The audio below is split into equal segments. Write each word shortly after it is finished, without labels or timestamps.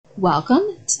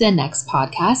Welcome to the next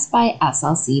podcast by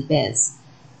SLC Biz.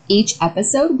 Each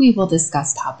episode, we will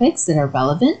discuss topics that are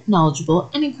relevant,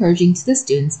 knowledgeable, and encouraging to the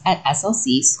students at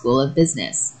SLC School of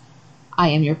Business. I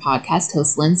am your podcast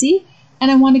host, Lindsay,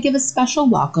 and I want to give a special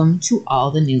welcome to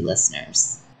all the new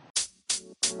listeners.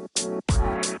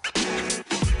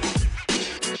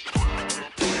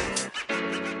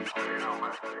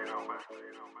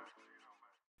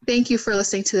 Thank you for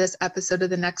listening to this episode of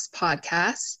the next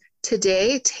podcast.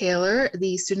 Today, Taylor,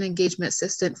 the student engagement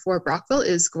assistant for Brockville,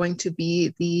 is going to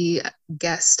be the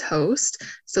guest host.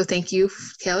 So thank you,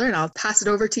 Taylor, and I'll pass it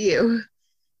over to you.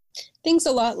 Thanks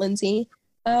a lot, Lindsay.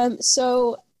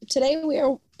 So today we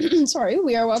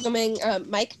are welcoming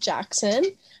Mike Jackson.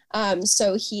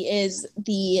 So he is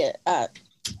the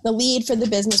lead for the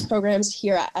business programs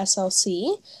here at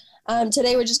SLC.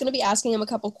 Today, we're just going to be asking him a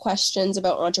couple questions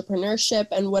about entrepreneurship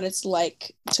and what it's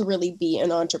like to really be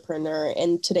an entrepreneur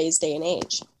in today's day and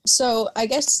age. So I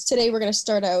guess today we're going to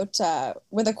start out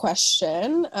with a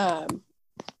question, and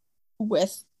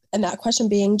that question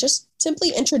being just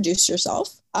simply introduce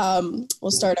yourself.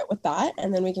 We'll start out with that,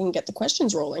 and then we can get the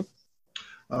questions rolling.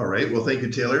 All right. Well, thank you,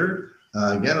 Taylor.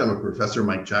 Again, I'm a professor,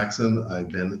 Mike Jackson. I've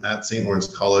been at St. Lawrence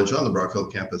College on the Brockville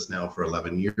campus now for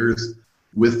 11 years.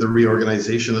 With the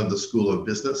reorganization of the School of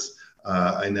Business,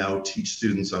 I now teach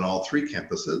students on all three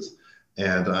campuses,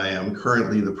 and I am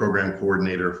currently the program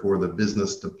coordinator for the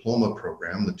Business Diploma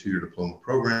Program, the two-year diploma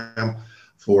program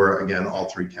for, again, all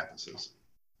three campuses.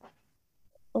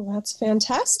 Well, that's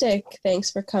fantastic. Thanks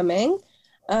for coming.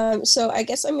 So I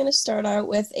guess I'm going to start out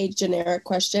with a generic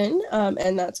question,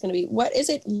 and that's going to be, what is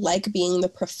it like being the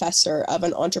professor of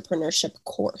an entrepreneurship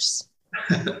course?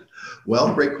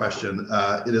 Well, great question.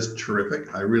 It is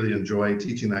terrific. I really enjoy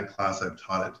teaching that class. I've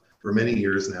taught it for many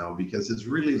years now because it's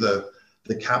really the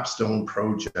capstone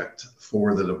project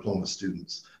for the diploma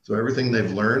students. So everything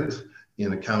they've learned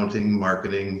in accounting,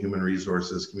 marketing, human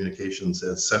resources, communications,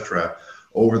 etc.,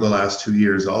 over the last 2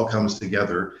 years all comes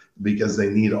together because they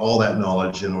need all that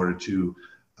knowledge in order to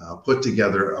put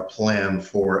together a plan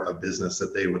for a business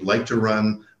that they would like to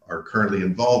run, are currently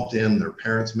involved in, their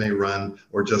parents may run,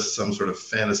 or just some sort of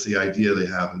fantasy idea they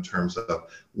have in terms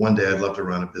of one day I'd love to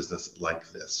run a business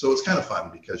like this. So it's kind of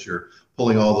fun because you're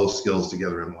pulling all those skills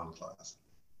together in one class.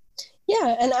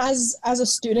 Yeah, and as a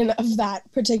student of that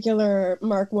particular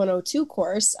Mark 102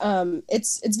 course,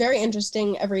 it's very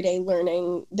interesting every day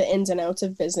learning the ins and outs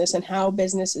of business and how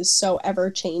business is so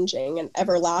ever-changing and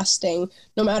everlasting.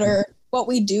 No matter what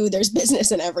we do, there's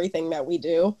business in everything that we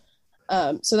do.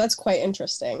 So that's quite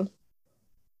interesting.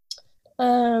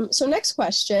 So next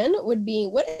question would be,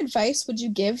 what advice would you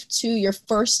give to your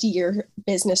first year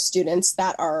business students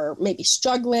that are maybe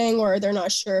struggling or they're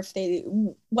not sure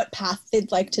what path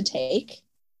they'd like to take?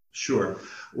 Sure.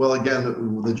 Well,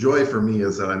 again, the joy for me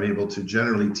is that I'm able to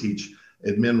generally teach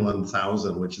Admin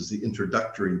 1000, which is the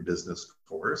introductory business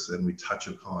course, and we touch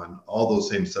upon all those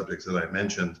same subjects that I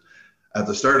mentioned at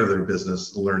the start of their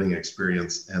business learning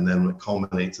experience, and then it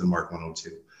culminates in Mark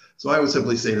 102. So I would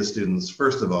simply say to students,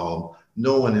 first of all,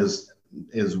 no one is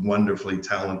wonderfully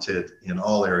talented in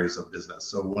all areas of business.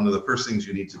 So one of the first things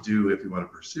you need to do if you want to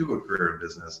pursue a career in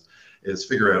business is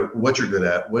figure out what you're good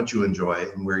at, what you enjoy,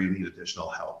 and where you need additional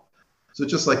help. So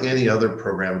just like any other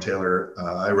program, Taylor,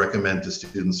 I recommend to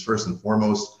students first and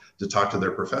foremost to talk to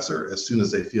their professor as soon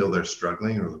as they feel they're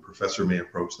struggling, or the professor may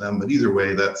approach them. But either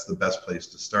way, that's the best place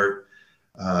to start.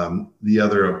 The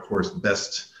other, of course,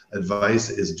 best advice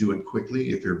is do it quickly.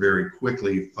 If you're very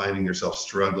quickly finding yourself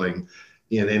struggling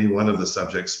in any one of the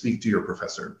subjects, speak to your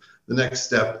professor. The next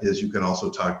step is you can also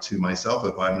talk to myself.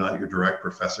 If I'm not your direct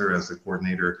professor as the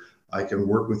coordinator, I can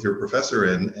work with your professor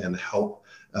and help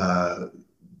and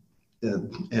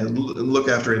look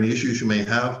after any issues you may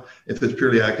have. If it's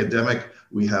purely academic,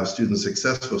 we have student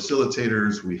success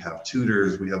facilitators, we have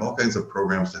tutors, we have all kinds of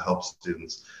programs to help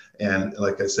students. And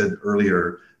like I said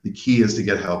earlier, the key is to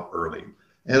get help early.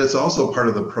 And it's also part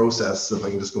of the process, if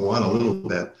I can just go on a little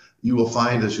bit, you will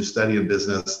find as you study in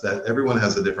business that everyone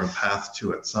has a different path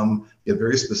to it. Some get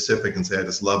very specific and say, I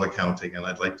just love accounting and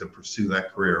I'd like to pursue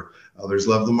that career. Others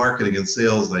love the marketing and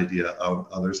sales idea.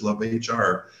 Others love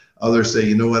HR. Others say,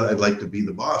 you know what, I'd like to be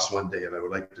the boss one day and I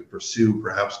would like to pursue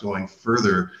perhaps going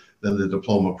further than the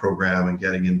diploma program and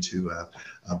getting into a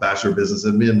Bachelor of Business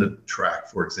Admin track,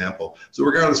 for example. So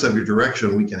regardless of your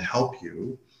direction, we can help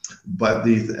you. But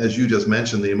as you just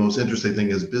mentioned, the most interesting thing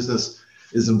is business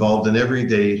is involved in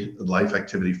everyday life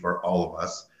activity for all of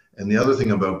us. And the other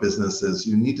thing about business is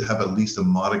you need to have at least a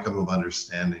modicum of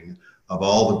understanding of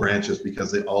all the branches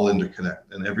because they all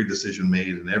interconnect, and every decision made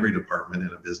in every department in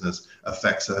a business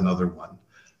affects another one.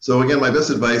 So again, my best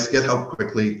advice, get help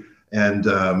quickly. and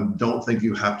don't think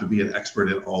you have to be an expert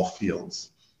in all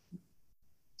fields.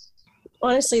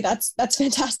 Honestly, that's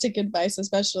fantastic advice,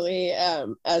 especially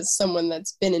as someone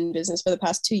that's been in business for the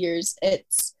past 2 years.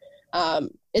 It's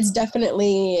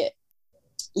definitely,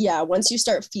 yeah, once you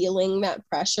start feeling that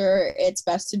pressure, it's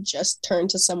best to just turn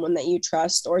to someone that you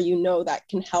trust or that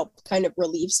can help kind of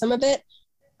relieve some of it.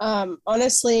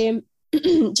 Honestly,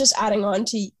 just adding on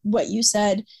to what you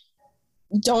said,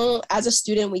 as a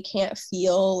student, we can't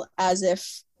feel as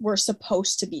if we're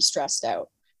supposed to be stressed out.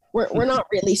 We're not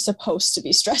really supposed to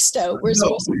be stressed out. We're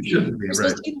supposed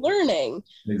to be learning.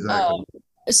 Exactly.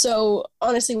 So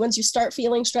honestly, once you start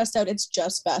feeling stressed out, it's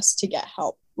just best to get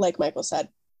help, like Michael said.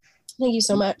 Thank you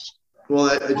so much. Well,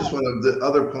 I just want to, the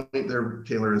other point there,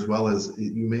 Taylor, as well, is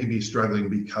you may be struggling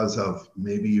because of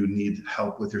maybe you need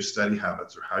help with your study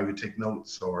habits or how you take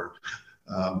notes or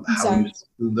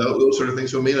those sort of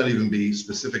things. So it may not even be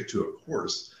specific to a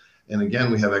course. And again,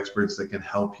 we have experts that can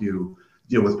help you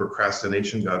deal with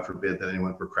procrastination. God forbid that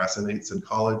anyone procrastinates in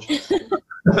college.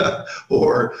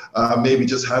 Or maybe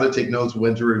just how to take notes,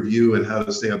 when to review, and how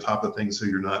to stay on top of things so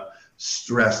you're not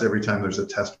stressed every time there's a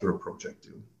test or a project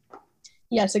due.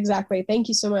 Yes, exactly. Thank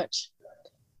you so much.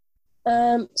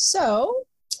 So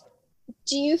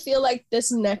do you feel like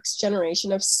this next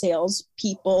generation of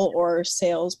salespeople or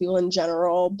salespeople in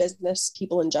general, business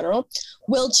people in general,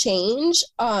 will change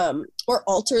or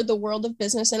alter the world of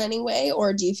business in any way?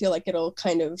 Or do you feel like it'll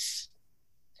kind of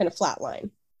flatline?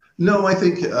 No, I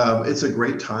think it's a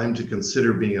great time to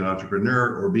consider being an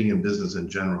entrepreneur or being in business in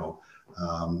general.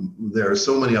 There are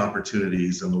so many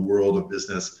opportunities, and the world of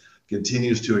business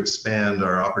continues to expand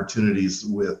our opportunities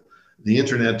with the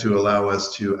internet to allow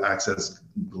us to access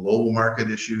global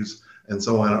market issues and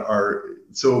so on.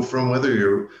 So from whether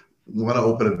you want to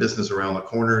open a business around the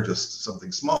corner, just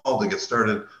something small to get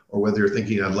started, or whether you're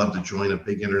thinking, I'd love to join a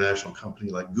big international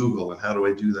company like Google, and how do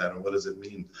I do that, and what does it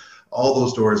mean? All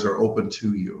those doors are open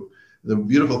to you. The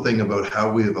beautiful thing about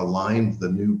how we have aligned the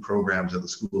new programs at the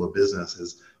School of Business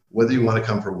is whether you want to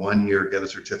come for 1 year, get a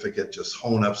certificate, just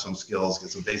hone up some skills, get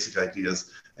some basic ideas,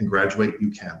 and graduate,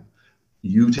 you can.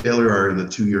 You, Taylor, are in the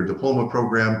 2-year diploma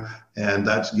program, and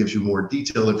that gives you more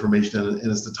detailed information.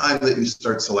 And it's the time that you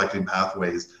start selecting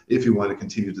pathways if you want to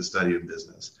continue to study in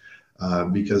business.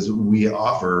 Because we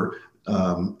offer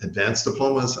advanced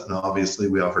diplomas, and obviously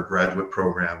we offer graduate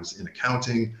programs in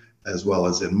accounting, as well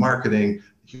as in marketing,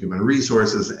 human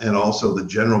resources, and also the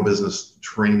general business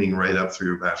training right up through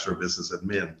your Bachelor of Business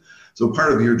Admin. So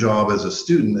part of your job as a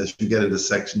student, as you get into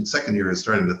second year, is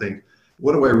starting to think,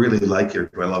 what do I really like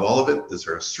here? Do I love all of it? Is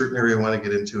there a certain area I want to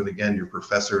get into? And again, your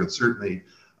professor, and certainly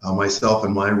myself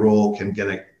and my role, can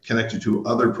connect you to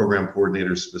other program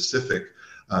coordinators specific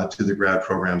to the grad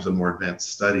programs and more advanced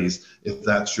studies, if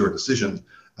that's your decision.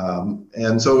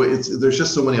 And so there's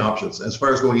just so many options. As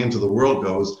far as going into the world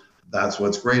goes, that's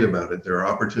what's great about it. There are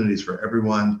opportunities for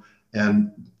everyone, and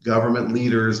government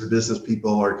leaders, business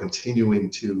people are continuing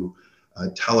to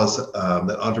tell us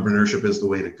that entrepreneurship is the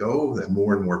way to go, that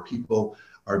more and more people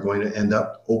are going to end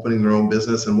up opening their own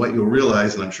business. And what you'll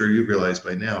realize, and I'm sure you've realized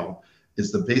by now,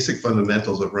 is the basic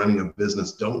fundamentals of running a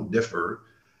business don't differ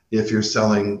if you're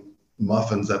selling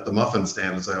muffins at the muffin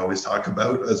stand, as I always talk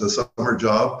about, as a summer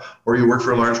job, or you work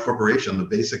for a large corporation. The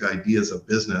basic ideas of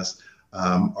business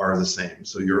are the same.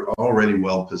 So you're already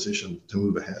well positioned to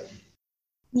move ahead.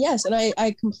 Yes, and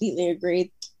I completely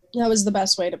agree. That was the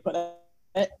best way to put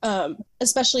it.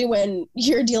 Especially when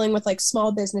you're dealing with like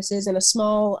small businesses in a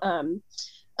small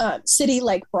city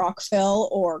like Brockville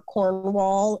or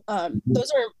Cornwall.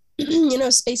 Those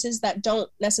are spaces that don't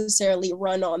necessarily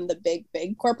run on the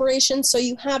big corporations. So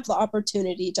you have the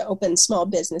opportunity to open small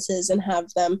businesses and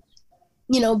have them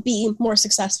be more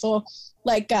successful.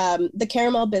 Like the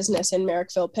caramel business in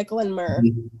Merrickville, Pickle and Myrrh.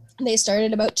 They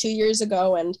started about 2 years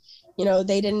ago, and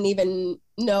they didn't even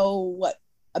know what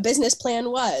a business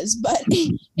plan was, but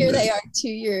here they are 2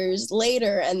 years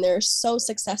later, and they're so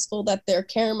successful that their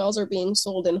caramels are being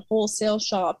sold in wholesale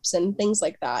shops and things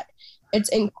like that. It's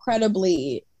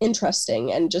incredibly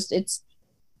interesting, and just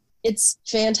it's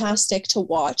fantastic to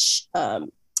watch a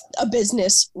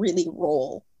business really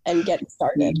roll and get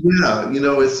started. Yeah,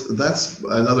 that's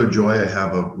another joy I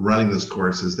have of running this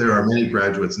course, is there are many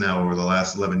graduates now over the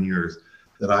last 11 years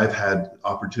that I've had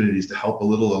opportunities to help a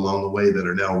little along the way that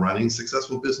are now running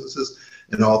successful businesses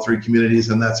in all 3 communities.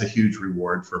 And that's a huge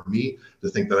reward for me to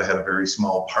think that I had a very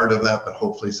small part of that, but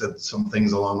hopefully said some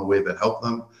things along the way that helped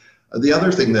them. The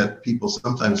other thing that people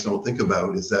sometimes don't think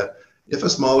about is that if a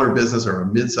smaller business or a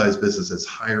mid-sized business is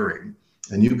hiring,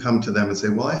 and you come to them and say,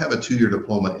 well, I have a 2-year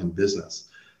diploma in business,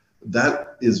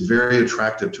 that is very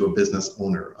attractive to a business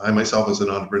owner. I myself was an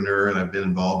entrepreneur, and I've been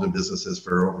involved in businesses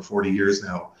for over 40 years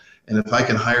now. And if I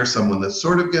can hire someone that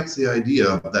sort of gets the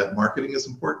idea that marketing is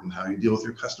important, how you deal with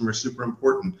your customers is super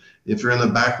important. If you're in the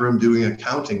back room doing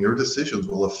accounting, your decisions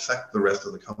will affect the rest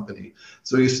of the company.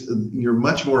 So you're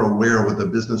much more aware of what the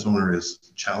business owner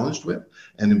is challenged with,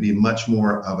 and to be much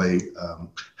more of a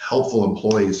helpful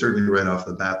employee, certainly right off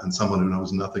the bat, than someone who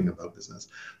knows nothing about business.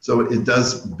 So it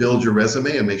does build your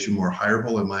resume and makes you more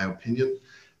hireable, in my opinion.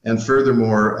 And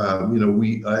furthermore,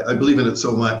 I believe in it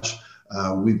so much.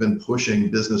 We've been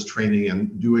pushing business training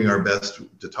and doing our best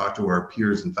to talk to our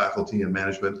peers and faculty and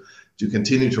management to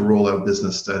continue to roll out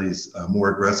business studies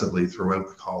more aggressively throughout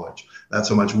the college. That's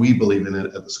how much we believe in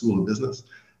it at the School of Business.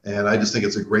 And I just think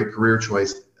it's a great career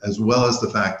choice, as well as the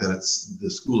fact that the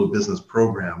School of Business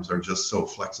programs are just so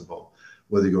flexible.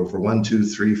 Whether you go for 1, 2,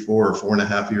 3, 4, or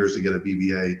 4.5 years to get a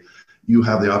BBA, you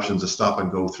have the option to stop and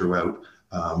go throughout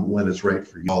when it's right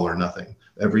for you, all or nothing.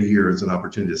 Every year is an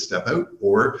opportunity to step out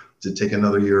or to take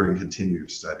another year and continue your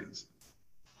studies.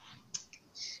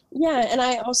 Yeah, and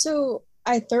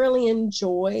I thoroughly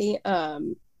enjoy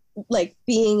like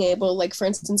being able, like for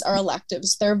instance, our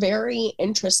electives, they're very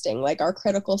interesting. Like our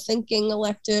critical thinking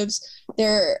electives,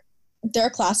 they're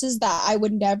classes that I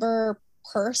would never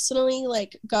personally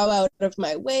like go out of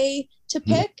my way to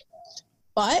pick.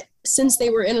 But since they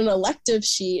were in an elective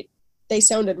sheet, they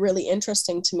sounded really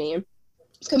interesting to me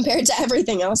compared to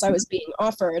everything else I was being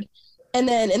offered. And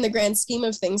then in the grand scheme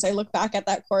of things, I look back at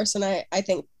that course and I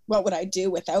think, what would I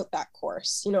do without that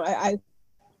course? You know,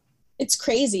 it's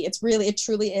crazy. It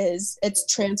truly is. It's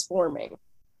transforming.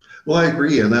 Well, I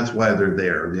agree. And that's why they're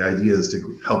there. The idea is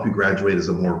to help you graduate as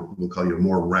we'll call you a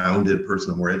more rounded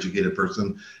person, a more educated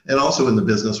person. And also in the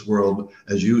business world,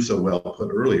 as you so well put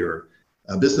earlier,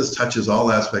 business touches all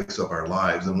aspects of our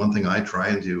lives. And one thing I try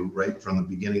and do right from the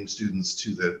beginning students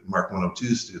to the Mark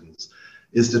 102 students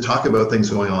is to talk about things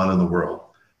going on in the world.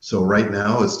 So right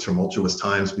now, it's tumultuous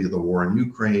times, be it the war in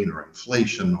Ukraine or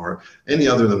inflation or any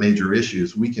other of the major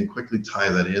issues, we can quickly tie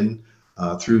that in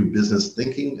through business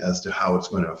thinking as to how it's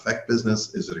going to affect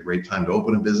business. Is it a great time to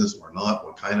open a business or not?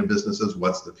 What kind of businesses?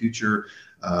 What's the future?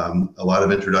 A lot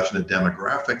of introduction to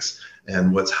demographics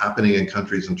and what's happening in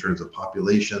countries in terms of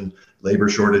population, labor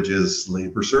shortages,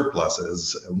 labor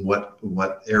surpluses, and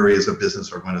what areas of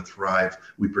business are going to thrive,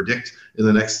 we predict, in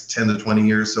the next 10 to 20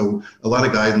 years. So a lot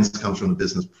of guidance comes from the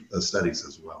business studies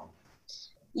as well.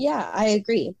 Yeah, I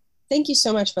agree. Thank you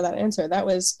so much for that answer. That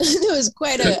was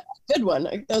quite a good one.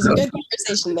 That was a good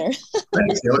conversation there.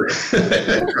 Thanks,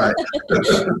 Taylor.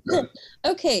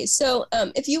 Okay, so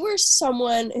if you were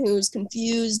someone who's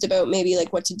confused about maybe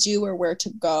like what to do or where to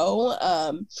go,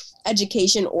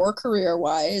 education or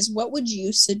career-wise, what would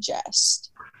you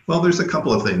suggest? Well, there's a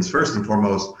couple of things. First and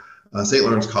foremost, St.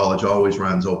 Lawrence College always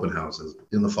runs open houses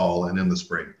in the fall and in the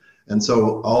spring. And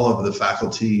so all of the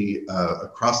faculty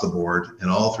across the board and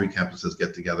all three campuses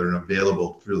get together and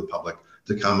available through the public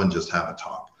to come and just have a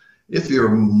talk. If you're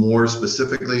more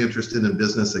specifically interested in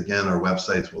business, again, our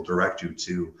websites will direct you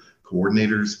to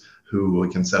coordinators who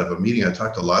can set up a meeting. I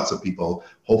talked to lots of people.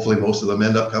 Hopefully most of them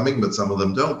end up coming, but some of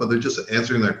them don't. But they're just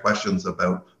answering their questions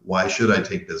about why should I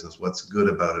take business? What's good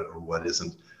about it or what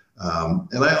isn't?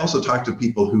 And I also talk to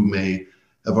people who may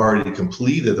have already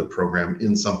completed a program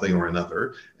in something or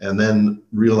another, and then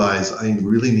realize I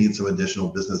really need some additional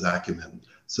business acumen.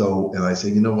 So, and I say,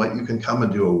 you know what, you can come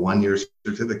and do a 1-year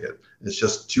certificate. It's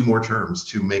just 2 more terms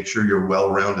to make sure you're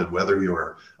well-rounded, whether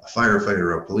you're a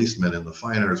firefighter, a policeman, in the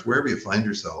fine arts, wherever you find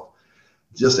yourself.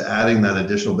 Just adding that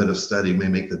additional bit of study may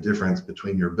make the difference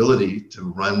between your ability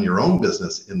to run your own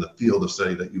business in the field of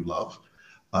study that you love,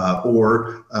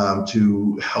 or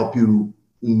to help you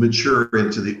mature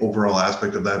into the overall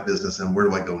aspect of that business. And where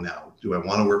do I go now? Do I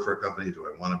want to work for a company?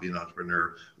 Do I want to be an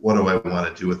entrepreneur? What do I want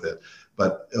to do with it?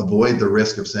 But avoid the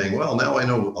risk of saying, well, now I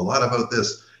know a lot about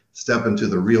this, step into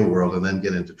the real world and then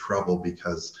get into trouble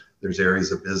because there's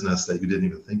areas of business that you didn't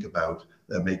even think about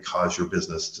that may cause your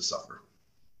business to suffer.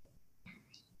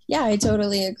 Yeah, I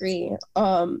totally agree.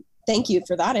 Thank you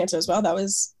for that answer as well. That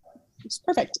was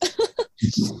perfect.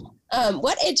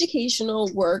 What educational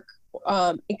work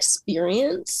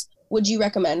experience would you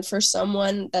recommend for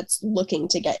someone that's looking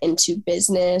to get into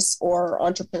business or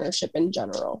entrepreneurship in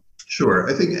general? Sure.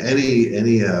 I think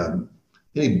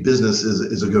any business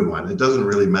is a good one. It doesn't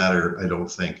really matter, I don't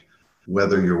think,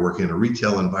 whether you're working in a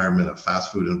retail environment, a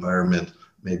fast food environment,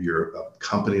 maybe you're a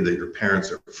company that your parents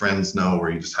or friends know,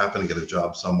 or you just happen to get a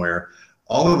job somewhere.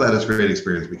 All of that is great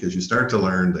experience because you start to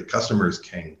learn that customer is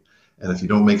king. And if you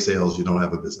don't make sales, you don't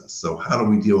have a business. So how do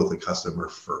we deal with the customer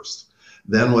first?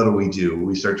 Then what do?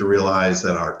 We start to realize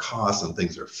that our costs and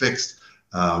things are fixed.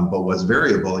 But what's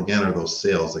variable, again, are those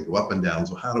sales. They go up and down.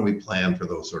 So how do we plan for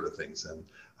those sort of things? And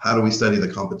how do we study the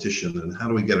competition? And how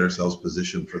do we get ourselves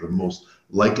positioned for the most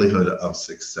likelihood of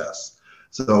success?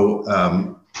 So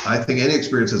I think any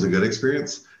experience is a good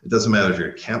experience. It doesn't matter if you're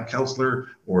a camp counselor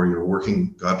or you're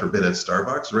working, God forbid, at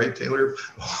Starbucks, right, Taylor?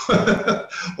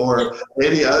 Or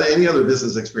any other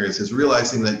business experience, is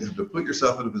realizing that you have to put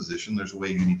yourself in a position. There's a way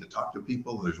you need to talk to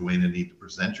people. There's a way you need to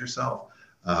present yourself.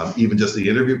 Even just the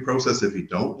interview process, if you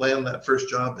don't land that first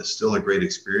job, is still a great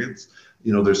experience.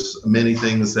 You know, there's many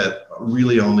things that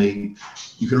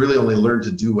you can really only learn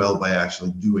to do well by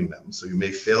actually doing them. So you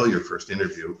may fail your first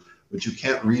interview, but you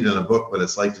can't read in a book what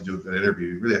it's like to do a good interview.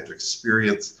 You really have to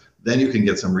experience. Then you can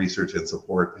get some research and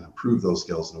support and improve those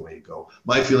skills, and away you go.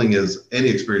 My feeling is any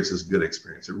experience is good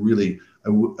experience. It really,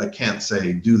 I can't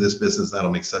say do this business,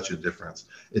 that'll make such a difference.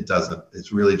 It doesn't.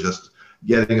 It's really just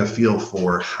getting a feel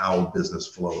for how business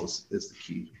flows is the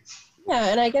key. Yeah,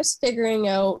 and I guess figuring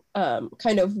out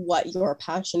kind of what you're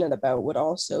passionate about would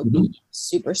also be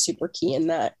super, super key in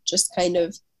that. Just kind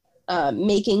of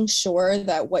making sure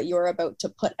that what you're about to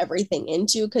put everything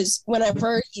into, because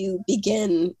whenever you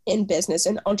begin in business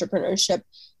and entrepreneurship,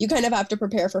 you kind of have to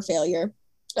prepare for failure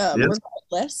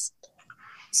regardless.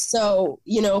 So,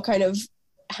 you know, kind of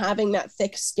having that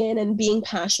thick skin and being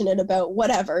passionate about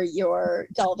whatever you're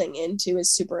delving into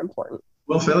is super important.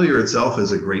 Well, failure itself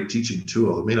is a great teaching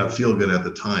tool. It may not feel good at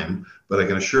the time, but I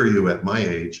can assure you at my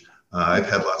age, I've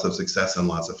had lots of success and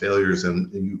lots of failures,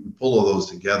 and you pull all those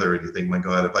together and you think, my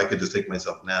God, if I could just take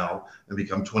myself now and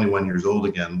become 21 years old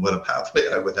again, what a pathway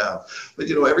I would have. But,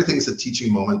 you know, everything's a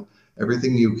teaching moment.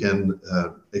 Everything you can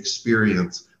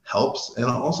experience helps. And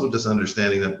also just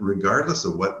understanding that regardless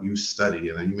of what you study,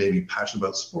 and you may be passionate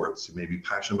about sports, you may be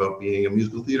passionate about being a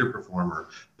musical theater performer,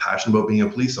 passionate about being a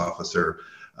police officer,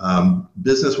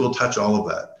 business will touch all of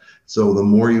that. So the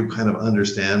more you kind of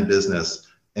understand business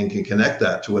and can connect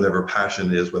that to whatever passion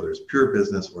it is, whether it's pure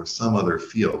business or some other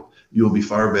field, you'll be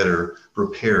far better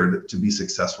prepared to be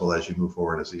successful as you move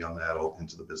forward as a young adult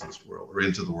into the business world or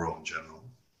into the world in general.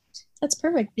 That's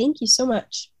perfect. Thank you so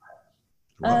much.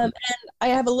 And I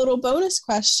have a little bonus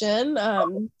question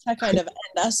to kind of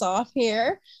end us off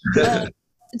here.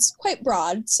 It's quite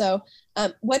broad. So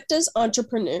what does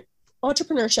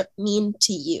entrepreneurship mean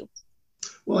to you?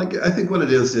 Well, I think what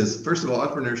it is first of all,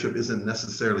 entrepreneurship isn't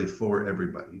necessarily for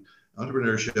everybody.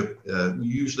 Entrepreneurship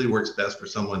usually works best for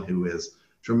someone who is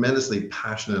tremendously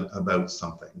passionate about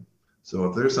something. So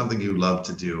if there's something you love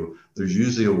to do, there's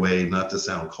usually a way, not to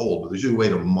sound cold, but there's usually a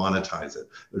way to monetize it.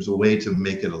 There's a way to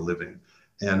make it a living.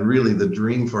 And really the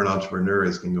dream for an entrepreneur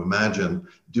is, can you imagine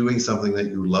doing something that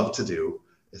you love to do?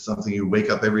 It's something you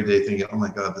wake up every day thinking, oh my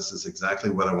God, this is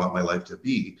exactly what I want my life to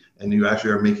be. And you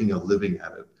actually are making a living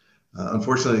at it.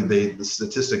 Unfortunately, the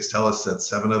statistics tell us that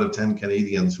 7 out of 10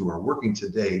 Canadians who are working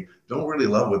today don't really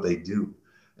love what they do.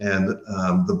 And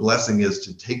the blessing is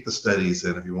to take the studies,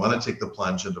 and if you want to take the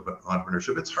plunge into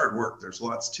entrepreneurship, it's hard work. There's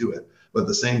lots to it. But at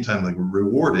the same time, the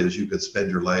reward is you could spend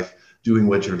your life doing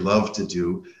what you love to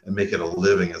do and make it a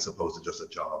living as opposed to just a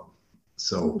job.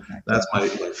 So that's my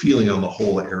feeling on the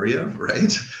whole area,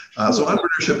 right? So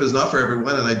entrepreneurship is not for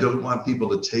everyone, and I don't want people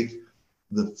to take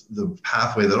the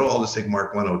pathway that, oh, I'll just take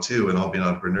Mark 102 and I'll be an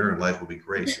entrepreneur and life will be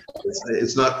great.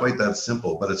 It's not quite that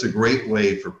simple, but it's a great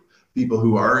way for people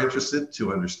who are interested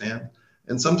to understand.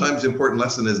 And sometimes the important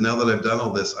lesson is, now that I've done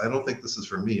all this, I don't think this is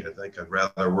for me. I think I'd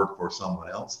rather work for someone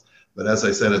else. But as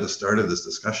I said at the start of this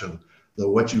discussion,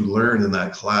 what you learn in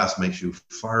that class makes you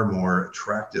far more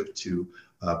attractive to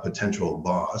a potential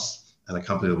boss and a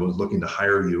company that was looking to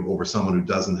hire you over someone who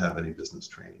doesn't have any business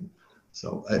training.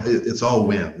 So it's all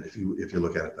win if you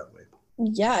look at it that way.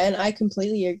 Yeah, and I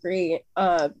completely agree.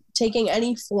 Taking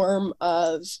any form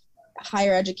of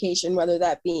higher education, whether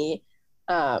that be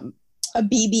a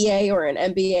BBA or an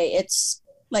MBA, it's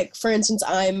like, for instance,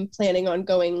 I'm planning on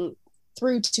going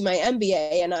through to my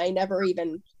MBA, and I never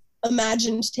even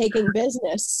imagined taking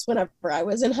business whenever I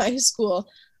was in high school.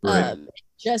 Right.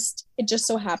 It just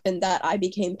so happened that I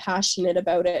became passionate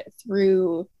about it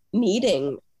through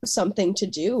needing something to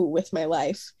do with my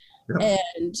life. Yeah.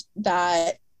 And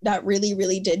that really,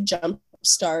 really did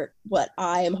jumpstart what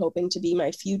I am hoping to be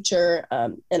my future,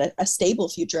 and a stable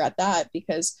future at that,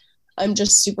 because I'm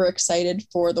just super excited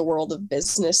for the world of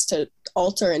business to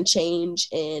alter and change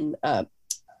in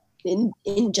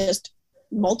just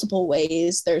multiple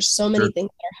ways. There's so many things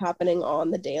that are happening on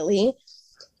the daily,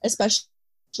 especially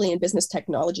in business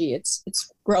technology. It's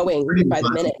growing by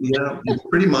the minute. Yeah, it's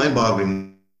pretty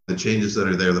mind-boggling, the changes that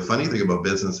are there. The funny thing about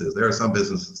business is there are some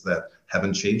businesses that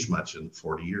haven't changed much in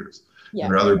 40 years. Yeah.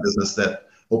 There are other businesses that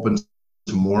open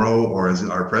tomorrow, or as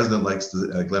our president likes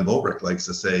to, Glenn Bolbrick likes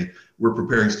to say, we're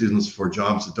preparing students for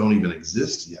jobs that don't even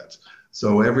exist yet.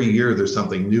 So every year there's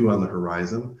something new on the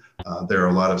horizon. There are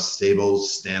a lot of stable,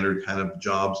 standard kind of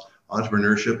jobs.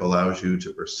 Entrepreneurship allows you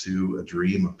to pursue a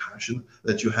dream, a passion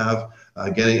that you have.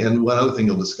 And one other thing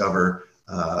you'll discover,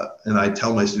 and I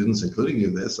tell my students, including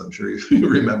you this, I'm sure you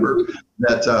remember,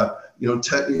 that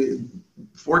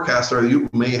forecasts are you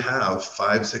may have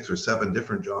 5, 6, or 7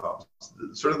 different jobs.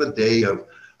 Sort of the day of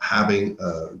having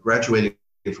graduating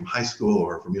from high school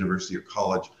or from university or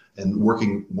college and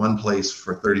working one place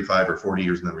for 35 or 40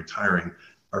 years and then retiring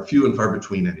are few and far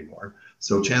between anymore.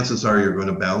 So chances are you're going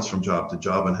to bounce from job to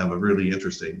job and have a really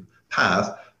interesting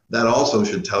path. That also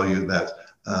should tell you that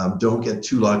don't get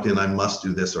too locked in, I must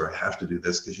do this or I have to do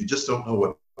this, because you just don't know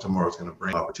what tomorrow's going to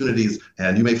bring opportunities,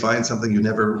 and you may find something you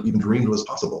never even dreamed was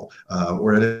possible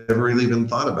or never really even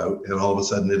thought about, and all of a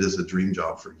sudden it is a dream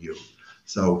job for you.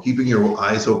 So keeping your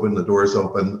eyes open, the doors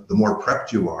open, the more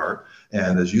prepped you are.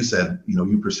 And as you said,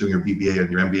 you pursuing your BBA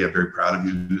and your MBA, I'm very proud of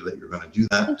you that you're going to do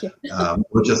that. Thank you.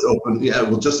 We'll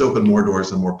just open more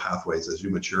doors and more pathways as you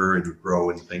mature and you grow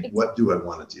and you think, what do I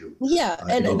want to do? Yeah,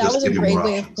 and that was a great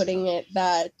way of putting it,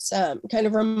 that kind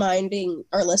of reminding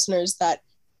our listeners that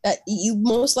you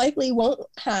most likely won't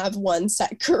have one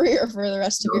set career for the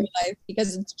rest of your life,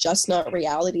 because it's just not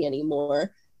reality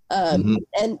anymore.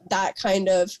 And that kind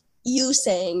of, you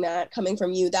saying that, coming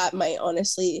from you, that might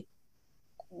honestly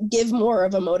give more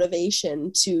of a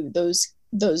motivation to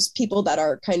those people that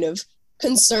are kind of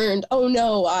concerned. Oh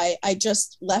no, I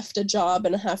just left a job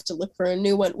and I have to look for a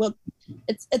new one. Well,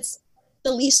 it's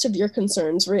the least of your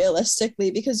concerns realistically,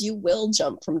 because you will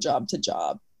jump from job to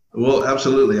job. Well,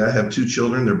 absolutely. I have 2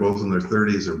 children. They're both in their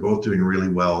 30s. They're both doing really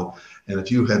well. And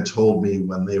if you had told me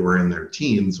when they were in their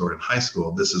teens or in high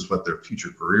school, this is what their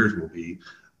future careers will be,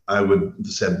 I would have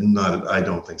said, I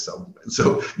don't think so.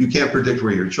 So you can't predict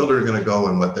where your children are going to go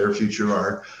and what their future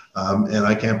are. And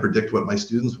I can't predict what my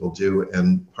students will do.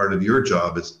 And part of your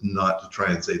job is not to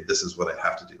try and say, this is what I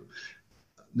have to do.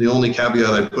 The only caveat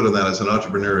I put on that as an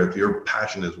entrepreneur, if your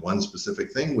passion is one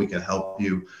specific thing, we can help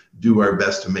you do our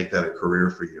best to make that a career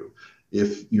for you.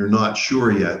 If you're not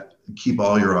sure yet, keep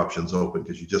all your options open,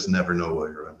 because you just never know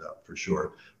where you'll end up, for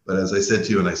sure. But as I said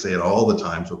to you, and I say it all the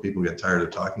time, so people get tired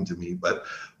of talking to me, but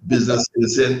business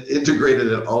is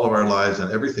integrated in all of our lives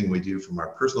and everything we do, from our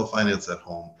personal finance at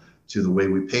home to the way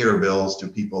we pay our bills, to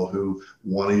people who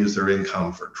want to use their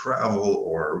income for travel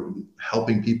or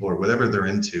helping people or whatever they're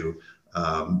into.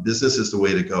 Business is the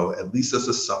way to go, at least as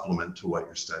a supplement to what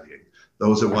you're studying.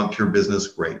 Those that want pure business,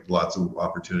 great, lots of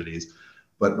opportunities.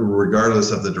 But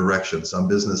regardless of the direction, some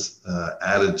business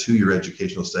added to your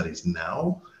educational studies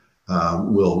now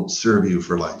will serve you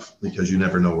for life, because you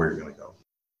never know where you're going to go.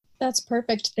 That's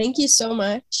perfect. Thank you so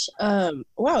much.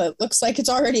 Wow, it looks like it's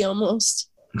already almost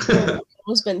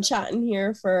been chatting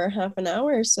here for half an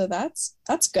hour, so that's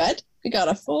good. We got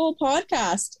a full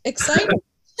podcast. Exciting.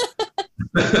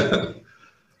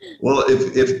 Well,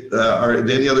 if are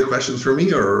any other questions for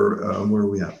me, or where are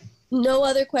we at? No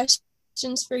other questions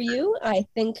for you. I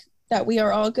think that we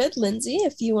are all good. Lindsay,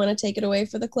 if you want to take it away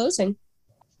for the closing.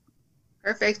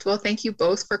 Perfect. Well, thank you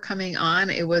both for coming on.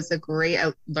 It was a great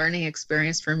learning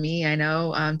experience for me, I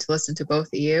know, to listen to both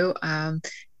of you.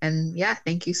 And yeah,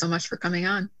 thank you so much for coming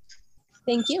on.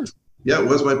 Thank you. Yeah, it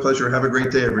was my pleasure. Have a great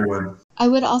day, everyone. I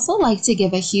would also like to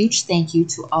give a huge thank you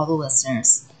to all the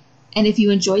listeners. And if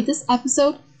you enjoyed this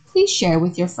episode, please share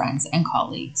with your friends and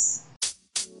colleagues.